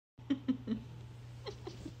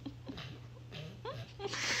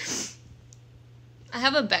I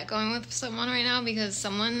have a bet going with someone right now because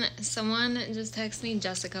someone just texted me,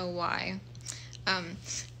 Jessica, why?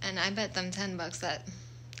 And I bet them $10 that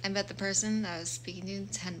I bet the person that I was speaking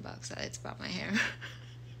to $10 that it's about my hair.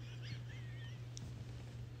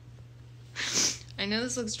 I know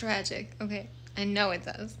this looks tragic. Okay, I know it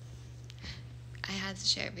does. I had to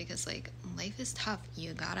share because like life is tough.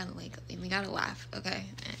 You gotta laugh, okay?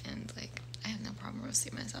 And like I have no problem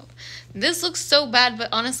roasting myself. This looks so bad, but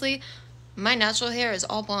honestly, my natural hair is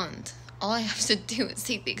all blonde. All I have to do is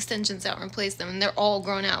take the extensions out and replace them, and they're all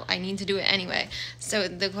grown out. I need to do it anyway. So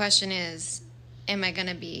the question is, am I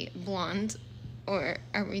gonna be blonde, or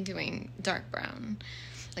are we doing dark brown?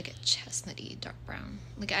 Like a chestnutty dark brown.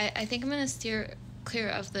 Like I think I'm gonna steer clear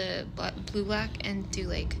of the blue black and do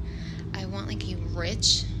like, I want like a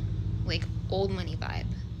rich, like old money vibe.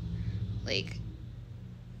 Like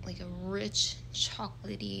a rich,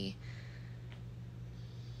 chocolatey,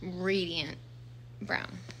 radiant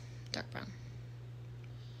brown. Dark brown.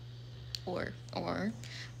 Or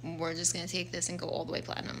we're just gonna take this and go all the way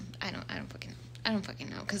platinum. I don't fucking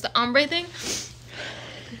know. Cause the ombre thing,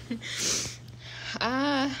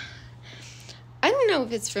 I don't know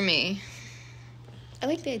if it's for me. I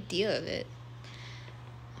like the idea of it.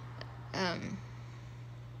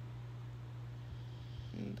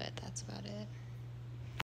 But that's about it.